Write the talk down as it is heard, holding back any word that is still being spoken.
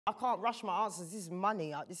I can't rush my answers. This is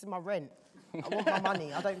money. This is my rent. I want my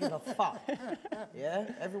money. I don't give a fuck. Yeah?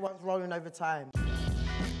 Everyone's rolling over time.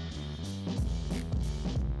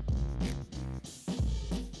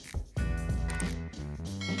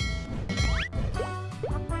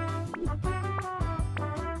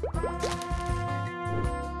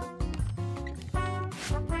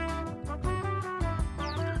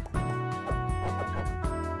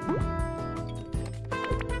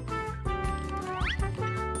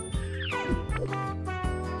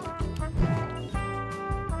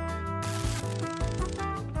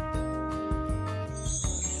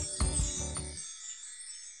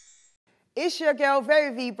 It's your girl,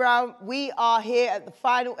 Very Vee Brown. We are here at the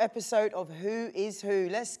final episode of Who Is Who.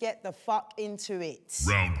 Let's get the fuck into it.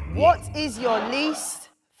 Round one. What is your least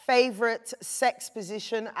favourite sex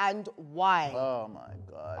position and why? Oh my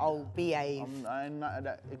God. Oh, behave. I'm not at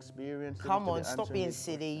that experience. Come on, stop being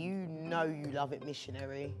silly. You know you love it,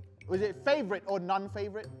 missionary. Was it favourite or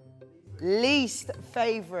non-favourite? Least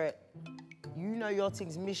favourite. You know your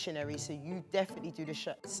thing's missionary, so you definitely do the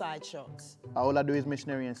side shots. All I do is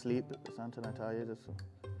missionary and sleep. Something I tell you. Just,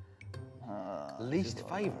 least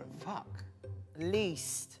favourite? Fuck.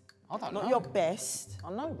 Least. I don't know. Not your best.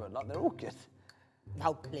 I know, but like they're all good.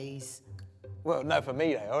 Oh, please. Well, no, for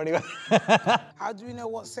me, they are anyway. How do we know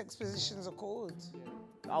what sex positions are called?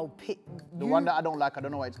 I'll pick. the one that I don't like, I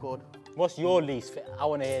don't know what it's called. What's your least favorite? I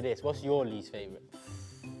want to hear this. What's your least favourite?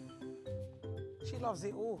 She loves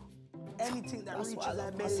it all. Anything that reaches her my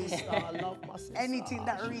belly. sister. I love my sister. Anything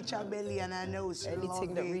that reaches her belly and her nose.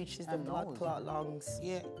 Anything that reaches the blood clot lungs.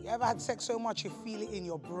 Yeah, you ever had sex so much you feel it in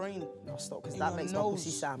your brain? No, stop, because In that your makes my nose. pussy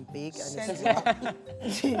sound big. And Sends it up.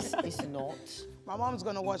 it's not. My mom's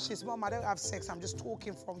gonna watch this. Mom, I don't have sex. I'm just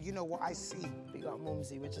talking from, you know, what I see. Big up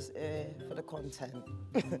Mumsy, we're just for the content.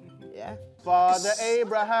 Yeah? Father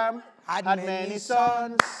Abraham had many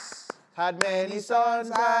sons. Had many sons,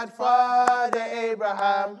 had Father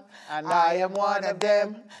Abraham, and I am one of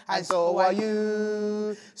them, and so are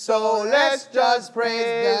you. So let's just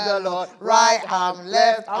praise the Lord. Right arm,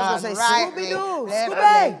 left I was arm, going to say, right Scooby-Doo, leg,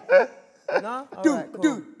 Scooby! No? All Do, right,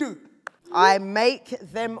 cool. do. I make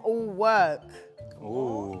them all work.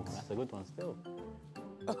 Ooh, that's a good one still.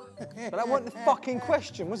 But that wasn't the fucking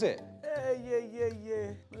question, was it?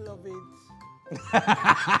 Yeah. Love it.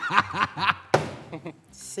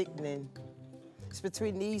 Sickening. It's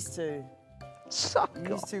between these two. Suck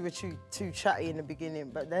These two were too chatty in the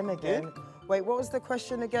beginning, but then again, wait, what was the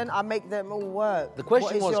question again? I make them all work. The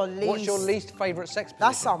question What is was, what's your least favourite sex position?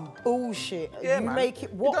 That's some bullshit. Yeah, you man. make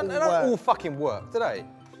it what They all don't all work? fucking work, do they?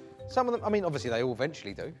 Some of them, I mean, obviously they all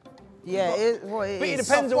eventually do. Yeah, what it But it is.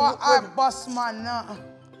 depends on What I bust my nut.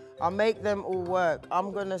 I make them all work.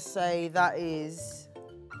 I'm gonna say that is.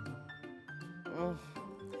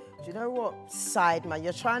 Do you know what? Side, man.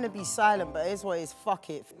 You're trying to be silent, but here's what it is.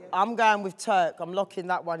 Fuck it. I'm going with Turk. I'm locking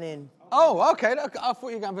that one in. Oh, okay. Look, I thought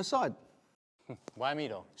you were going for side. Why me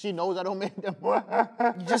though? She knows I don't make them work.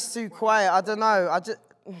 You're just too quiet. I don't know.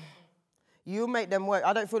 You'll make them work.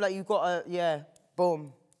 I don't feel like you've got a, yeah,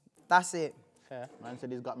 boom. That's it. Fair. Man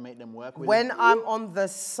said he's got to make them work. With When I'm on the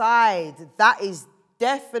side, that is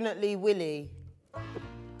definitely Willie.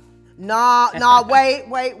 Nah, wait.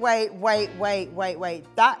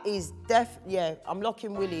 That is yeah, I'm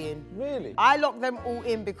locking Willie in. Really? I lock them all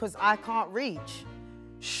in because I can't reach.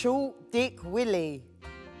 Short dick Willie.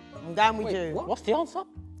 I'm going with you. What? What's the answer?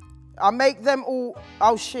 I make them all,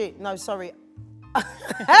 oh shit, no, sorry.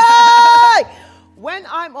 Hey! When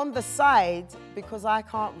I'm on the side, because I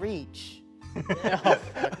can't reach. You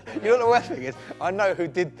know what the worst thing is? I know who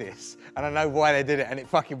did this, and I know why they did it, and it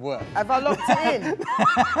fucking worked. Have I locked it in?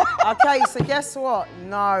 Okay, so guess what?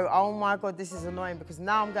 No, oh my God, this is annoying because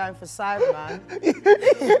now I'm going for SIDEMAN.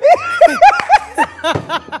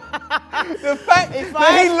 The fact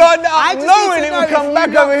that he lined it up knowing it would come back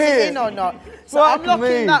over here. In or not. So I'm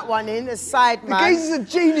locking that one in as SIDEMAN. The geezer's a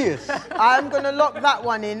genius. I'm gonna lock that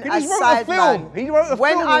one in as just wrote a film. SIDEMAN. He wrote a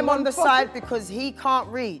when film I'm in on one the fucking- side because he can't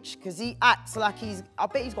reach, because he acts like I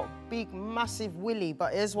bet he's got big, massive willy,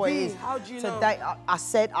 but here's what it is. How do you know? Today, I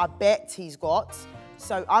said I bet he's got.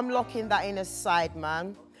 So I'm locking that in as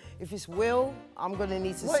SIDEMAN. If it's Will, I'm gonna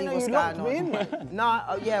need to see what's going on. Me in, mate. No,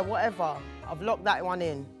 yeah, whatever. I've locked that one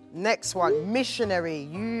in. Next one, missionary.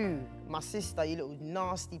 You, my sister, you little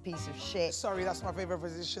nasty piece of shit. Sorry, that's my favourite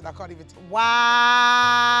position. I can't even tell.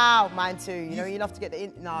 Wow, mine too. You know, you love to get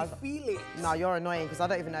the no. Feel it. No, you're annoying because I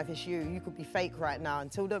don't even know if it's you. You could be fake right now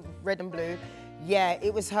until the red and blue. Yeah,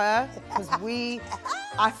 it was her because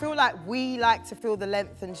I feel like we like to feel the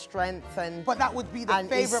length and strength and. But that would be the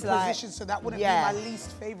and it's favourite like- position, so that wouldn't yeah. be my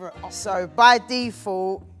least favourite. So by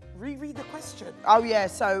default, Reread the question. Oh yeah,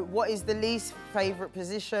 so what is the least favourite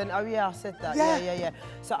position? Oh yeah, I said that. Yeah.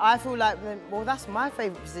 So I feel like, well, that's my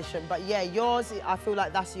favourite position, but yeah, yours, I feel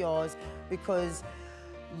like that's yours because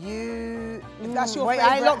you... If that's your wait,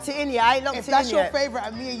 favourite... I ain't locked it in yet, If that's your favourite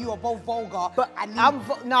and me and you are both vulgar... But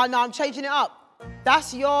I'm changing it up.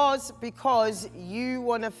 That's yours because you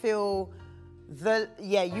want to feel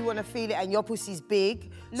you want to feel it and your pussy's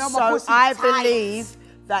big. No, so my pussy's I tight. believe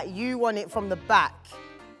that you want it from the back.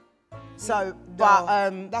 So,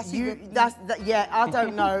 yeah, I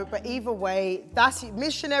don't know, but either way,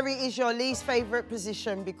 missionary is your least favourite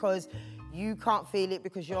position because you can't feel it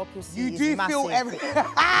because your pussy is massive. You do feel everything.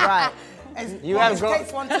 Right. You have got...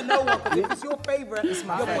 Takes one to know one, because if it's your favourite,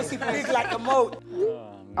 your pussy big like a moat.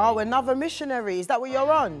 Oh, another missionary. Is that what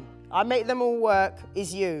you're on? I make them all work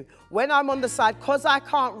is you. When I'm on the side, because I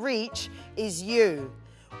can't reach, is you.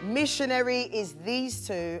 Missionary is these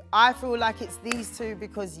two. I feel like it's these two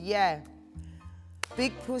because, yeah,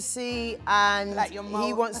 big pussy and like your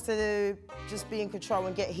he wants to just be in control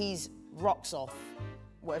and get his rocks off,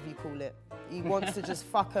 whatever you call it. He wants to just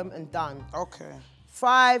fuck them and done. Okay.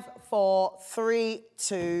 5, 4, 3,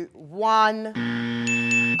 2,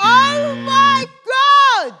 1. Oh my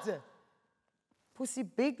God! Pussy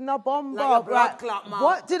big na bomba. Like a blood clot, man.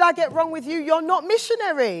 What did I get wrong with you? You're not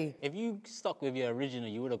missionary. If you stuck with your original,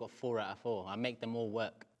 you would have got 4 out of 4. I make them all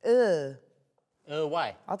work.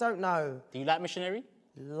 Why? I don't know. Do you like missionary?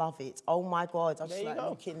 Love it. Oh my God. I'm just you like go.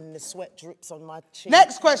 looking, the sweat drips on my chin.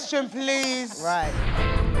 Next question, please. Right.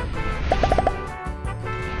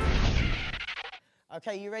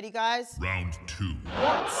 Okay, you ready, guys? Round 2.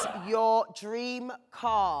 What's your dream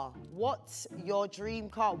car? What's your dream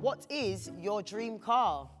car? What is your dream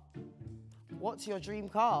car? What's your dream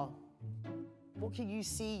car? What can you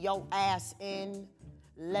see your ass in?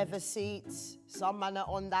 Leather seats, some man are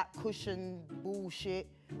on that cushion bullshit.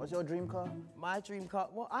 What's your dream car? My dream car?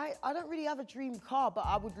 Well, I don't really have a dream car, but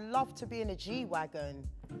I would love to be in a G-Wagon.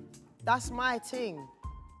 That's my thing.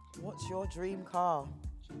 What's your dream car?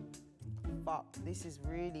 Fuck, this is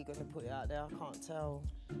really gonna put it out there, I can't tell.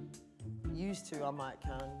 Used to, I might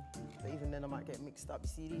can, but even then I might get mixed up. You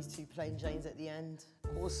see these two plain Janes at the end?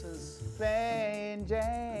 Horses. Plain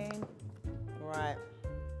Jane. Right.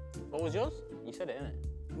 What was yours? You said it, innit?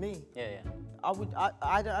 Me? Yeah.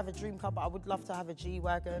 I don't have a dream car, but I would love to have a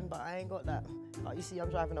G-Wagon, but I ain't got that. Like you see, I'm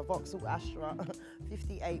driving a Vauxhall Astra,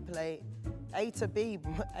 58 plate, A to B.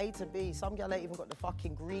 Some girl ain't even got the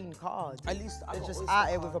fucking green card. At least I They're got just Oyster out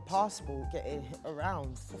here cards. with a passport getting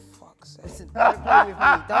around. For fuck's sake. Listen, don't play with me.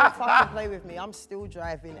 Don't fucking play with me. I'm still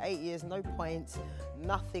driving, 8 years, no points,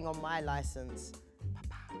 nothing on my license.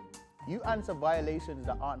 You answer violations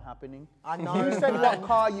that aren't happening. I know, You said man. what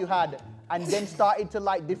car you had and then started to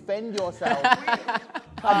like defend yourself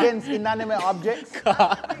against inanimate objects.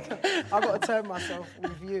 I've got to turn myself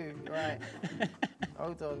with you, right?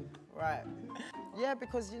 Hold on, right. Yeah,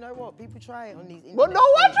 because you know what? People try it on these internet But no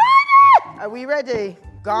one things. tried it! Are we ready?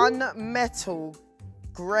 Gun metal,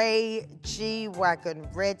 grey G-Wagon,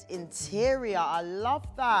 red interior. I love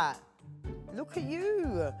that. Look at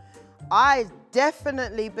you. I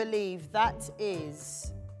definitely believe that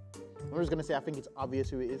is... I was gonna say, I think it's obvious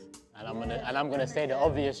who it is. And I'm gonna say the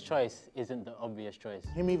obvious choice isn't the obvious choice.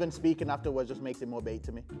 Him even speaking afterwards just makes it more bait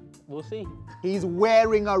to me. We'll see. He's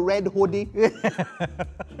wearing a red hoodie.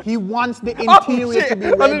 He wants the interior to be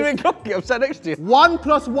red. I didn't even clock it. I'm sat next to you. 1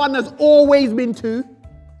 + 1 has always been 2.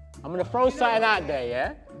 I'm gonna throw something out there,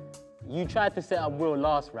 yeah? You tried to set up Will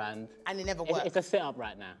last round. And it never worked. It's a setup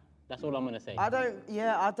right now. That's all I'm gonna say. I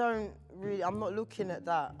don't really, I'm not looking at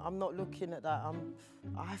that.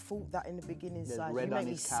 I thought that in the beginning, There's Saj. red You on make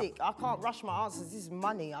me his cap. sick. I can't rush my answers. This is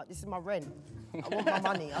money. This is my rent. I want my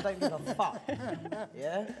money. I don't give a fuck.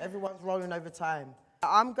 Yeah? Everyone's rolling over time.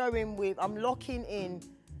 I'm locking in,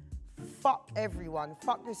 fuck everyone.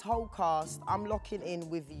 Fuck this whole cast. I'm locking in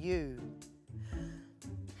with you.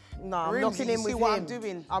 No, I'm Rimsy, locking in you with see him. what I'm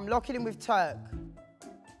doing? I'm locking in with Turk.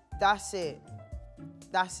 That's it.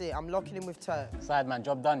 That's it. I'm locking in with Turk. Sideman,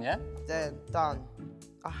 job done, yeah? They're done.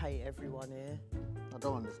 I hate everyone here. I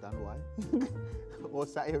don't understand why. Or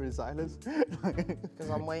sat here in silence. Because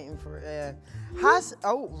I'm waiting for it.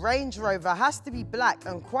 Range Rover has to be black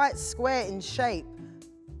and quite square in shape.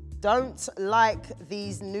 Don't like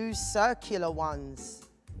these new circular ones.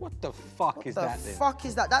 What the fuck is that then? The fuck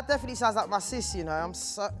is that? That definitely sounds like my sis, you know.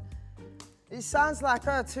 It sounds like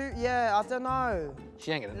her too. Yeah, I don't know.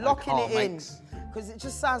 She ain't gonna know Locking car it in. makes. Because it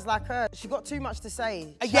just sounds like her. She got too much to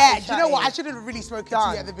say. Yeah, do you know Chatty. what? I should have really spoken to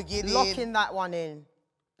you at the beginning. Locking that one in.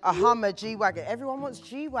 A Hummer G-Wagon. Everyone wants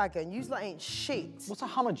G-Wagon. You lot ain't shit. What's a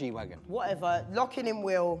Hummer G-Wagon? Whatever. Locking in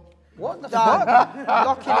Will. What the Done. fuck?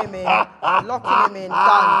 Locking him in. Locking him in.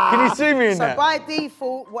 Done. Can you see me in So that? by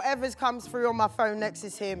default, whatever comes through on my phone next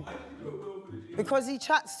is him. Because he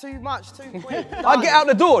chats too much, too quick. I get out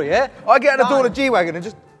the door, yeah? I get out the door of the G-Wagon and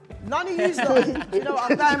just... None of you's not. You know,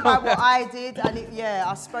 I'm going by what I did, and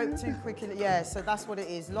I spoke too quick. So that's what it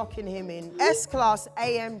is. Locking him in. S-Class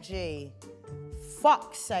AMG.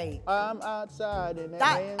 Fuck's sake. I'm outside in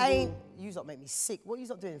That AMG. ain't. You lot make me sick. What are you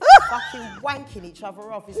lot doing? Fucking wanking each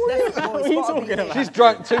other off. It's definitely what are you talking about? She's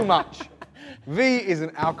drunk too much. V is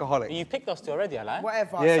an alcoholic. You picked us two already, Alain.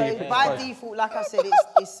 Whatever. Yeah, so you picked by both. default, like I said,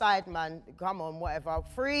 it's SIDEMAN. Come on, whatever.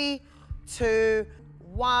 3, 2,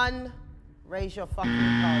 1. Raise your fucking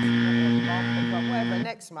cards. Whatever.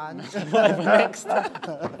 Next, man. Whatever, next. What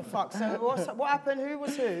the fuck? So what happened? Who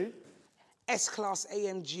was who? S-Class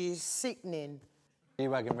AMG. Sickening.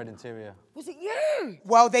 G-Wagon red interior. Was it you?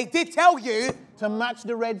 Well, they did tell you. To match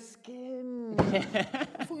the red skin.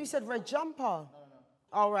 I thought you said red jumper.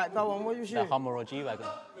 All right, go on. What was you? The Hummer or G-Wagon.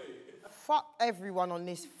 Fuck everyone on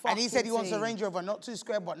this fucking And he said he wants a team. Range Rover, not too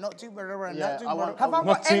square, but not too Yeah, not too I want- Have I Not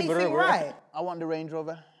got too anything bad, right? I want the Range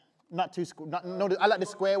Rover. Not too square. No, I like the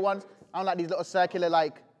square ones. I don't like these little circular,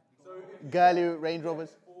 like, girly Range Rovers.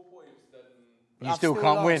 You still still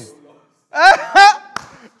can't win. lost.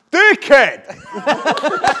 Dickhead!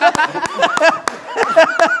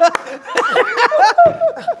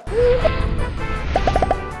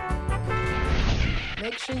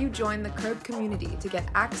 Make sure you join the Curb community to get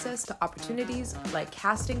access to opportunities like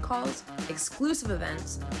casting calls, exclusive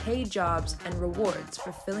events, paid jobs, and rewards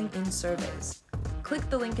for filling in surveys. Click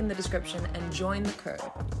the link in the description and join the Curb.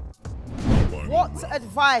 What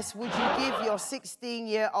advice would you give your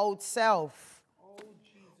 16-year-old self?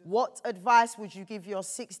 What advice would you give your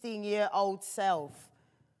 16-year-old self?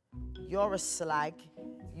 You're a slag.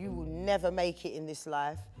 You will never make it in this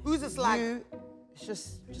life. Who's a slag? You,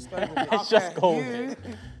 just go with it. It's just go with You,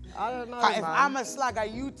 I don't know, If man. I'm a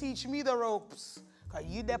slagger, you teach me the ropes. Cause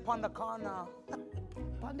you there on the corner.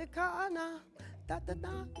 On the corner. Da, da, da.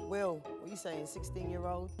 Will, what are you saying,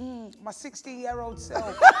 16-year-old? My 16-year-old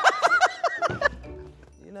self.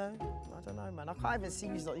 You know? I don't know, man. I can't even see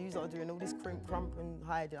you lot doing all this crimp, crump, and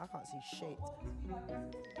hiding. I can't see shit.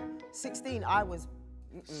 16, I was...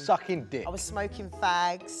 Sucking dick. I was smoking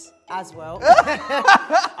fags as well.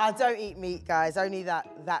 I don't eat meat, guys. Only that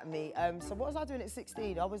meat. So what was I doing at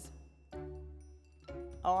 16?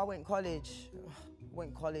 I went college.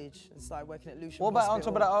 Went college and started working at Lucian What about on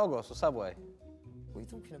Hospital. top of that Argos or Subway? What are you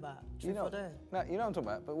talking about? You know, Truth or dare? no, you know what I'm talking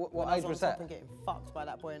about, but what When I age was on top that? and getting fucked by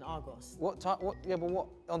that boy in Argos. What time, yeah, but what,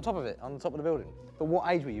 on top of it, on top of the building? But what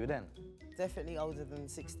age were you then? Definitely older than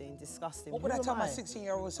 16. Disgusting. What would Who I tell am my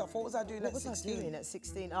 16-year-old self? What was I doing What at was 16? I doing at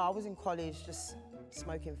 16? Oh, I was in college just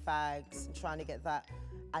smoking fags and trying to get that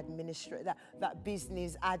that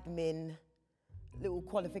business admin little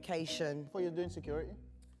qualification. What you're doing security?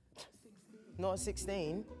 Not at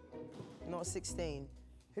 16. Not at 16.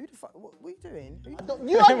 Who the fuck? What are you doing?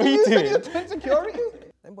 You said you're doing security?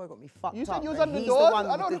 Them boy got me fucked You said up. you was man. on the He's doors? the one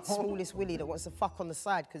I don't with the know. smallest willy that wants to fuck on the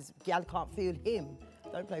side because gal can't feel him.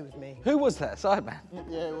 Don't play with me. Who was that? Sideman?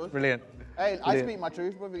 Yeah, it was. Brilliant. Hey, I Brilliant. speak my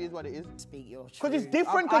truth, but it is what it is. Speak your truth. Because it's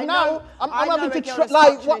different, I because now I'm I know having a to girl try, that's like,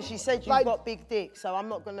 touched you what? and she said you've like, got big dick, so I'm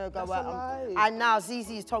not gonna go That's out. a lie. And now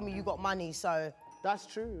Zizi's told me you got money, so That's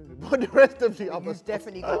true. But the rest of the other you've stuff-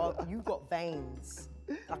 definitely got you got veins.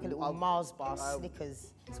 Like a little Mars bar,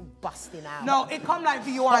 Snickers. It's all busting out. No, it come like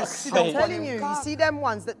you are sit I'm down telling you, you see them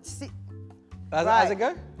ones that sit. How's it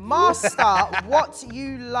go? Master what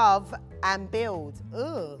you love and build.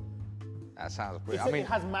 Ugh. That sounds It brilliant. said I mean, it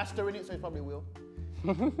has master in it, so it probably will.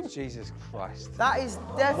 Jesus Christ. That is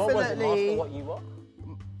What was it, Master? definitely What you what?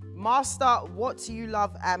 master what you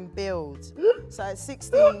love and build. So at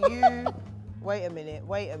 16, you wait a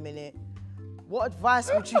minute. What advice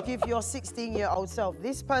would you give your 16-year-old self?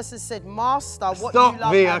 This person said, master what you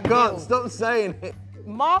love and build. Stop saying it.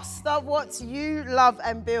 Master what you love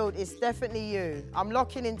and build. It's definitely you. I'm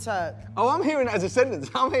locking in Turk. Oh, I'm hearing it as a sentence.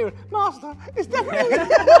 I'm hearing, Master, it's definitely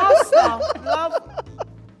Master, love.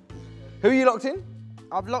 Who are you locked in?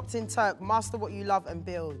 I've locked in Turk. Master what you love and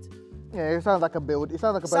build. Yeah, it sounds like a build. It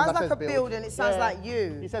sounds like a Sounds like a build and it sounds like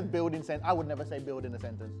you. He says build in sentence. I would never say build in a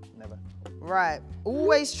sentence. Never. Right.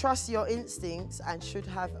 Always trust your instincts and should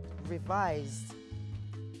have revised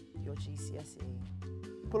your GCSE.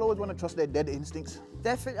 People always want to trust their dead instincts.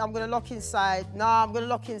 Definitely, I'm going to lock inside. Nah, I'm going to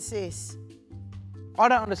lock in sis. I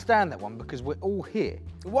don't understand that one because we're all here.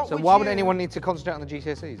 What so would why would you- anyone need to concentrate on the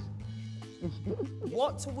GCSEs?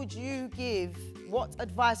 What would you give, what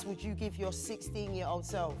advice would you give your 16-year-old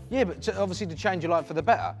self? Yeah, but obviously to change your life for the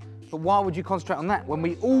better. But why would you concentrate on that when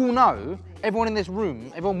we all know, everyone in this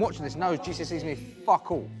room, everyone watching this knows GCSEs mean fuck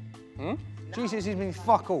all? GCSEs mean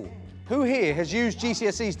fuck all. Who here has used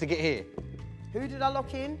GCSEs to get here? Who did I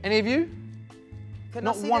lock in? Any of you? Can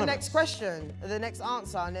Not I see one the of next us. question, the next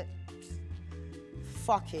answer? And it...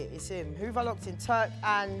 Fuck it, it's him. Who have I locked in? Turk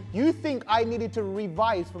and... You think I needed to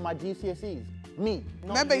revise for my GCSEs? Me.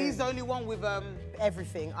 Remember, you. he's the only one with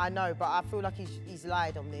Everything, I know, but I feel like he's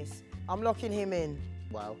lied on this. I'm locking him in.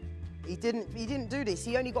 Wow. He didn't do this.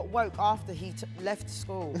 He only got woke after he left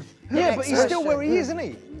school. Yeah, but he's still where he is, isn't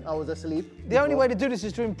he? I was asleep. The only way to do this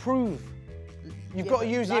is to improve. You've got to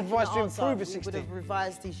use the advice to improve at He would 16. have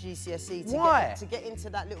revised his GCSE to Why? to get into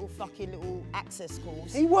that little access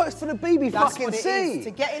course. He works for the That's fucking what it C. is.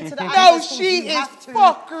 To get into the No, access course, she you is have to,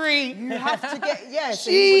 fuckery. You have to get, yeah. so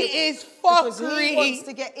She he is because he fuckery. wants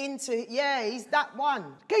to get into, yeah, he's that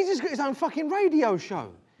one. He's just got his own fucking radio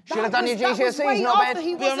show. Should have That done your was- that was GCSEs, way not after bad.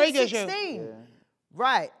 he Be on wasn't radio show. 16.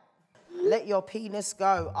 Right. Let your penis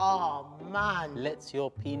go. Oh, man. Let's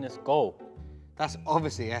your penis go. That's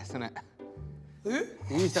obviously S, isn't it? Who?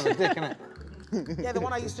 You used to have a dick, innit? Yeah, the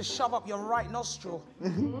one I used to shove up your right nostril.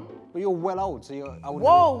 But you're well old, so you're... I wouldn't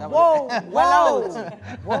Whoa, have it. whoa, Well whoa.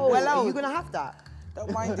 Whoa, Well are you old. going to have that?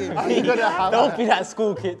 Don't mind him. You're gonna have Don't be that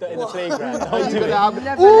school kid in the playground. Don't do You're it. gonna have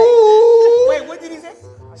Never Wait, what did he say?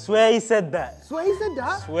 Swear he said that. Swear he said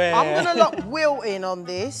that? Swear. I'm going to lock Will in on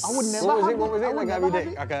this. I would never What was have it? What was I it? would Let never go of have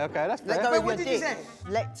your it. dick. Okay, that's Let fair. go Wait, of what your did he dick. say?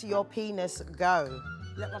 Let your penis go.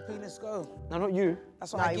 Let my penis go. No, not you.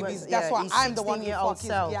 That's No, why I he give won't- his. yeah, That's why his I'm the one who 16-year-old fuck his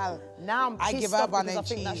self. gal. Now I'm I pissed give off up on because I them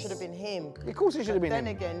think that cheese. should have been him. Of course it should have been Then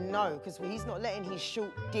him. again, no, because he's not letting his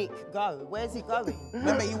short dick go. Where's he going?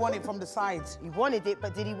 Remember, you want it from the sides. He wanted it,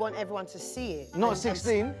 but did he want everyone to see it? Not at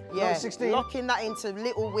 16. Yeah, Not at 16. locking that into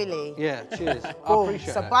Little Willie. Yeah, cheers. I Boom.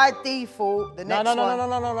 appreciate So that. by default, the No, next no, no, one. no,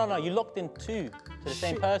 no, no, no, no. You locked in two to the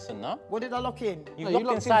same person, no? What did I lock in? You No, you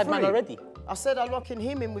locked in locked in Sideman three. already. I said I'm locking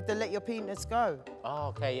him in with the let your penis go. Oh,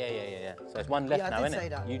 okay, yeah. So it's one left Yeah, I now, did innit? say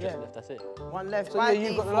that, You just yeah. left, that's it. One left. So by yeah,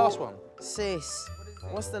 you've got the default, last one. Sis.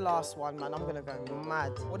 What's the last one, man? I'm gonna go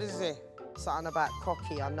mad. What did he say? Something about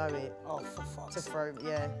cocky, I know it. Oh, for fuck's To sake. throw,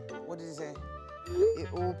 yeah. What did he say?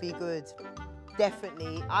 It will be good.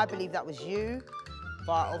 Definitely. I believe that was you,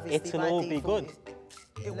 but obviously It'll by all be default, good.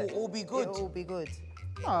 It will all be good. It'll all be good.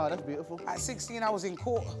 Oh, that's beautiful. At 16, I was in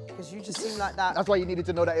court. Because you just seem like that. That's why you needed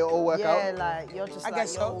to know that it'll all work Yeah, out. like you're just I like,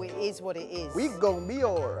 guess yo, so. it is what it is. We gonna be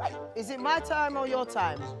alright. Is it my time or your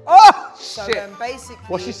time? Oh, So shit. basically,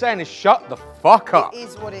 What she's saying is shut the fuck up. it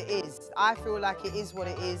is what it is. I feel like it is what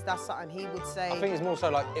it is. That's something he would say. I think it's more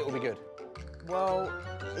so like, it will be good. Well,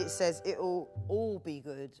 it says it'll all be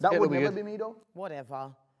good. That It'll would be never good. be me though.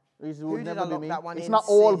 Whatever. It Who would did never I be lock me. that one It's in, not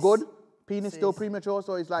all sis? good. Penis still Sis. premature,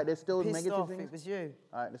 so it's like there's still Pissed negative off, things. it was you.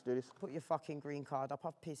 All right, let's do this. Put your fucking green card up.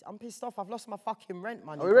 I'm pissed off. I've lost my fucking rent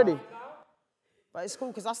money. Are we ready? bruv. But it's cool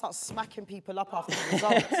because I start smacking people up after the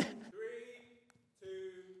results. 3,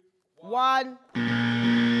 2, 1.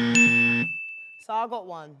 So I got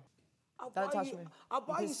one. Don't touch me. I'll I'm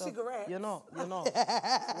buy you pissed off. cigarettes. You're not. What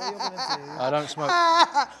are you gonna do? I don't smoke.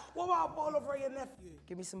 What about a bottle of Ray and nephew?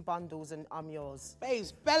 Give me some bundles and I'm yours.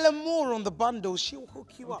 Babes, Bella Moore on the bundle. She'll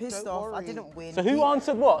hook you I'm up. pissed don't off. worry. I didn't win. So who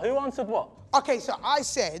answered what? Who answered what? Okay, so I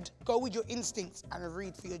said go with your instincts and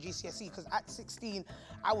read for your GCSE because at 16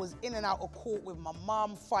 I was in and out of court with my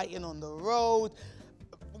mom fighting on the road.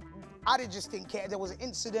 I just didn't care. There was an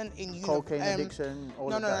incident in Cocaine addiction, all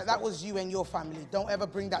no, of no, that no, that stuff. was you and your family. Don't ever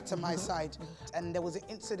bring that to my side. And there was an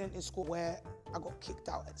incident in school where I got kicked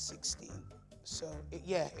out at 16. So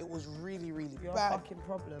yeah, it was really, really You're bad. a fucking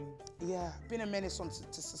problem. Yeah, been a menace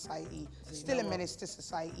to society. Still a menace to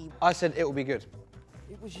society. I said it will be good.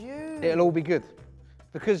 It was you. It'll all be good.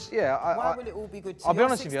 Because, yeah, Why will it all be good to I'll be your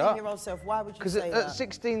honest with you. 16-year-old self? Why would you Because say at that?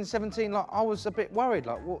 16, 17, like, I was a bit worried,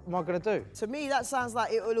 like, what am I going to do? To me, that sounds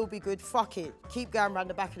like it'll all be good. Fuck it. Keep going around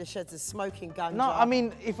the back of the sheds and smoking ganja. No, I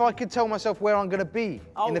mean, if I could tell myself where I'm going to be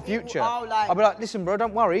in the future, like- I'd be like, listen, bro,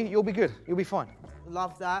 don't worry, you'll be good, you'll be fine.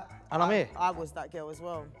 Love that. And I'm here. I was that girl as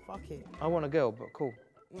well. Fuck it. I want a girl, but cool.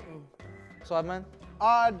 Side man?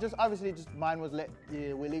 Just obviously, just mine was let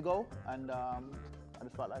the Willie go, and I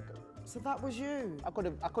just felt like So that was you. I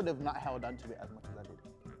could have not held on to it as much as I did.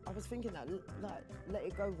 I was thinking that, like, let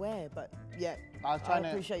it go where? But yeah, I was trying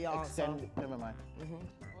appreciate to your extend answer. it. Never mind.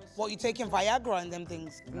 What, you taking Viagra and them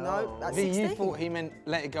things? No, that's V, 16. you thought he meant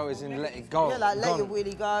let it go as in let it go. Yeah, like, let gone. your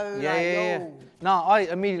willy go. Yeah, like, yeah, yeah. yo. No, I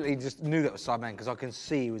immediately just knew that was Sideman because I can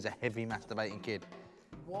see he was a heavy masturbating kid.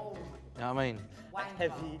 Whoa. You know what I mean?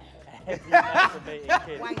 Heavy. heavy masturbating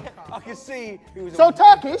kid. I can see he was So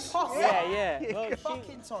Turkish? Yeah. Well,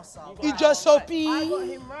 Fucking tosser. He just so I got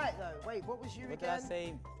him right though. Wait, what was you What did again? I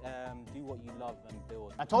say? Do what you love and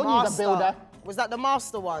build. I told you he's a builder. Was that the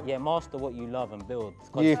master one? Yeah, master what you love and build.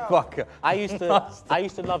 'Cause You fucker. I used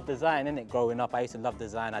to love design, innit? Growing up, I used to love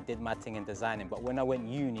design. I did my thing in designing, but when I went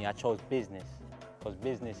uni, I chose business. Because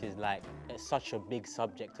business is like, it's such a big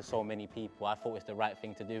subject to so many people. I thought it's the right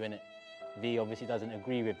thing to do, innit? V obviously doesn't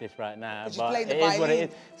agree with this right now, but it is what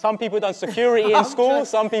it is. Some people done security in school,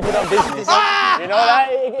 some people done business. You know,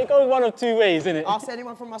 like, it goes one of two ways, innit? Ask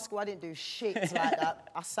anyone from my school, I didn't do shit like that.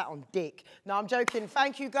 I sat on dick. No, I'm joking.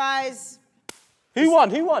 Thank you, guys. Who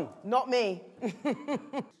won? Who won? Not me.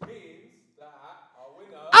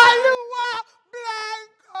 Oluwa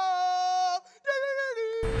Blanco!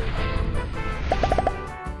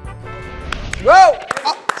 Whoa!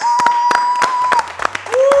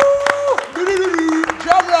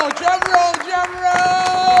 Drum roll!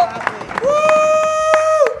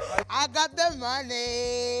 Woo! I got the money.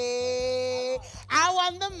 I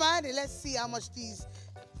want the money. Let's see how much these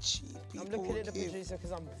cheap people I'm looking at the give. producer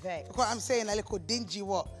because I'm vexed. Look what I'm saying, a little dingy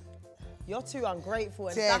what? You're too ungrateful,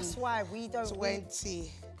 and 10, that's why we don't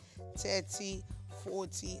 20, 30,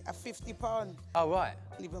 40, a £50. Oh, right.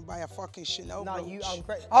 Can't even buy a fucking Chanel No, brooch. you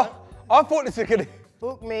ungrateful. Oh, I thought this was gonna...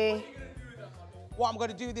 Book me. What I'm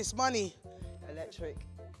gonna do with this money? Electric.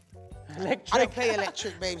 I don't play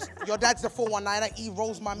electric, babes. Your dad's the 419er, he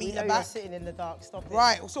rolls my We meter know you're back. sitting in the dark. Stop it.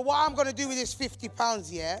 Right, so what I'm gonna do with this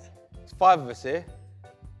 £50, yeah? It's 5 of us here.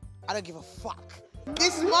 I don't give a fuck.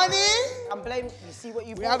 This money, I'm blaming. You see what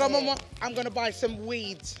you I bought got here? I'm gonna buy some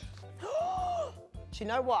weed. Do you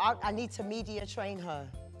know what? I need to media train her.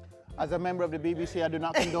 As a member of the BBC, I do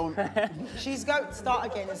not condone. She's going to start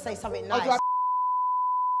again and say something nice.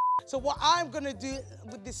 So what I'm gonna do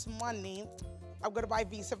with this money, I'm gonna buy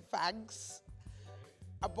V some fags,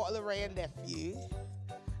 a bottle of Ray and Nephew.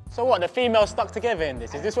 So what, the females stuck together in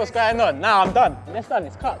this? Is this what's going on? Nah, I'm done. Let's done.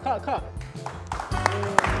 It's cut.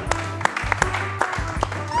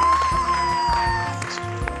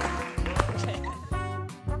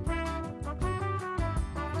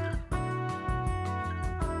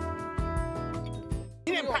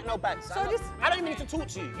 You didn't pack no bags. So I don't even need to talk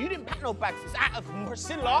to you. You didn't pack no bags. It's out of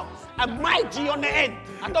Priscilla and my G on the end.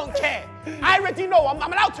 I don't care. I already know.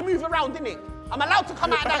 I'm allowed to move around, innit? I'm allowed to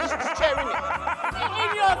come out of that chair, innit?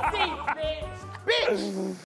 In your seat, bitch. Bitch.